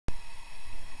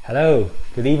Hello,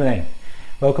 good evening.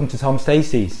 Welcome to Tom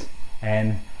Stacey's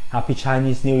and Happy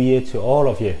Chinese New Year to all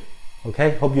of you.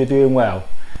 Okay, hope you're doing well.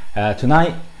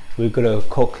 Tonight we're gonna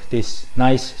cook this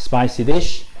nice spicy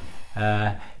dish.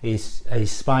 It's a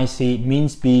spicy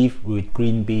minced beef with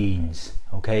green beans.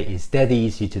 Okay, it's dead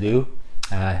easy to do.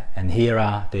 And here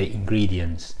are the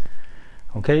ingredients.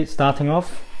 Okay, starting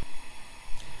off.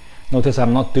 Notice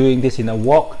I'm not doing this in a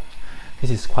wok.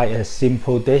 This is quite a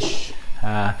simple dish.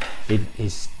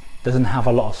 It doesn't have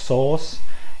a lot of sauce,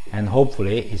 and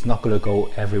hopefully it's not going to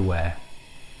go everywhere.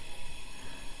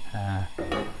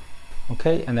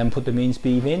 Okay, and then put the minced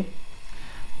beef in.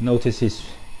 Notice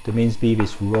the minced beef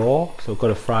is raw, so got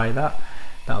to fry that.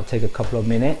 That'll take a couple of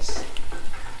minutes.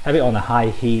 Have it on a high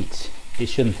heat. It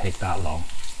shouldn't take that long.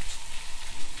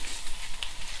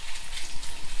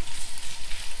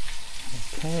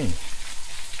 Okay.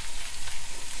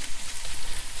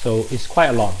 So it's quite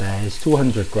a lot there. It's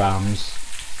 200 grams.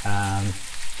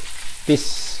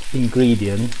 This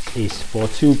ingredient is for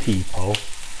 2 people.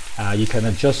 You can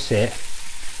adjust it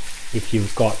if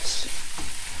you've got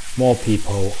more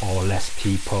people or less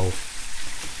people.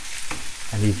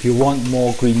 And if you want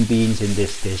more green beans in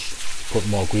this dish, put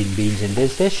more green beans in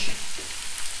this dish.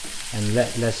 And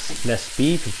less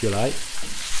beef if you like.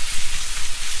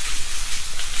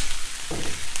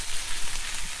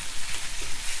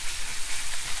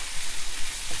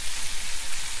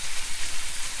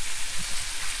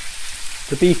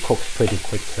 The beef cooks pretty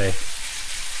quickly,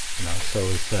 you know, so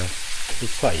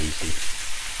it's quite easy.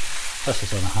 Plus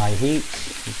it's on high heat,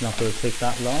 it's not going to take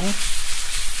that long.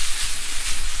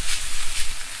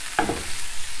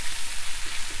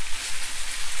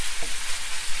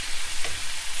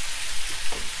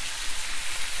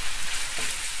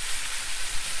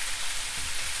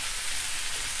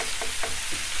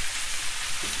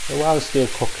 So while it's still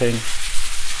cooking,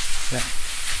 yeah,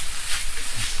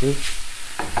 let's see.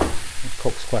 It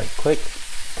cooks quite quick.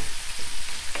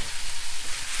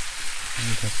 And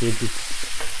you can see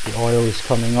the oil is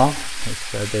coming off.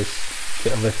 There's a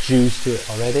bit of a juice to it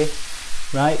already.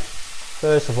 Right,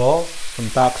 first of all, some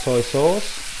dark soy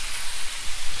sauce.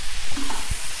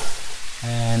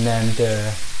 And then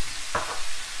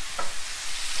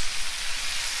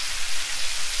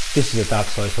this is a dark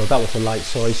soy sauce, that was a light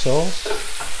soy sauce.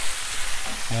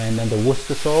 And then the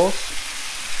Worcester sauce.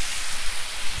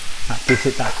 That gives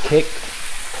it that kick.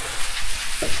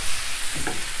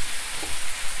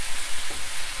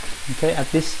 Okay,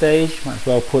 at this stage, might as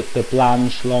well put the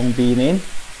blanched long bean in.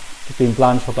 It's been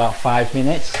blanched for about 5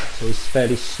 minutes, so it's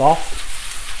fairly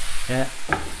soft. Yeah,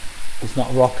 it's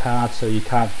not rock hard, so you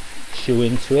can't chew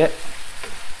into it.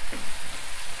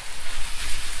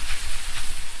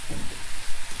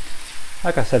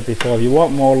 Like I said before, if you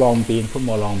want more long bean, put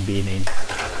more long bean in.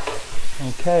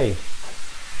 Okay,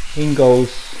 in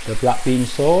goes the black bean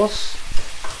sauce.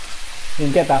 You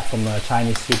can get that from a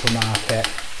Chinese supermarket.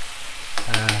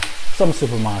 Some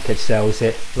supermarket sells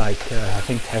it, like I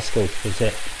think Tesco does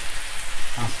it.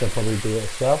 Asda probably do it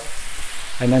as well.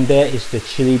 And then there is the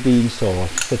chili bean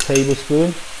sauce, the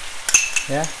tablespoon.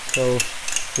 Yeah, so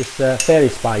it's fairly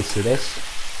spicy, this.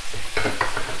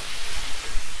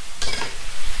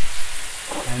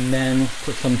 And then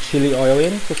put some chili oil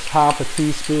in, just half a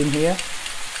teaspoon here.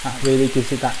 That really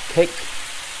gives it that kick.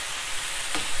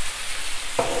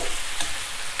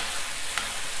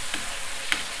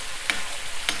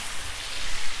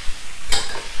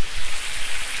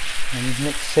 And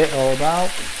mix it all about.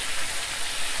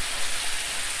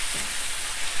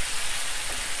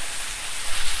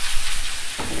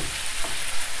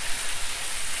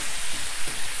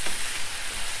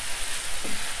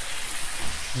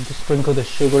 And just sprinkle the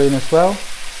sugar in as well.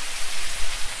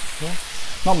 Yeah.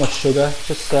 Not much sugar,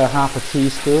 just half a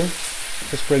teaspoon.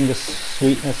 Just bring the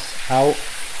sweetness out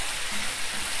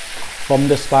from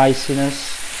the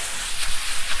spiciness.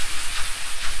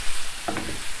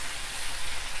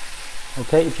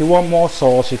 Okay, if you want more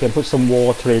sauce, you can put some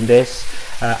water in this.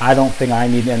 I don't think I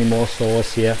need any more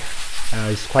sauce here.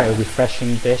 It's quite a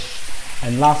refreshing dish.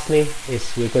 And lastly,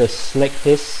 we're going to slick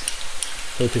this,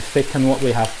 so to thicken what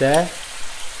we have there.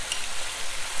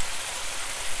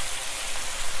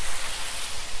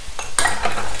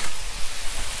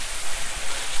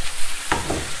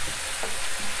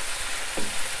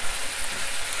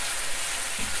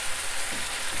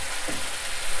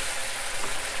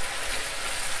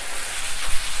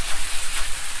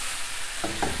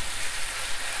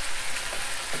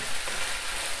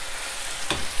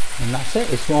 And that's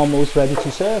it, it's almost ready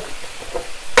to serve.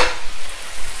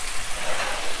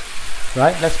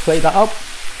 Right, let's plate that up.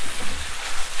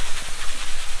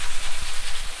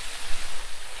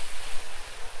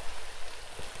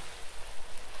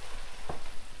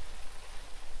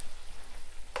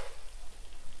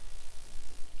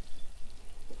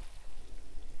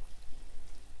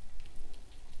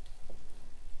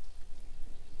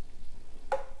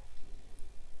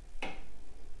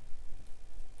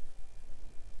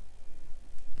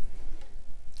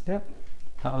 Yep,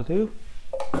 that'll do.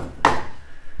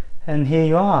 And here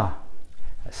you are,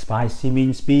 a spicy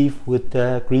minced beef with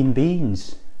green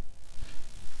beans.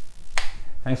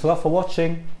 Thanks a lot for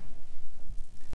watching.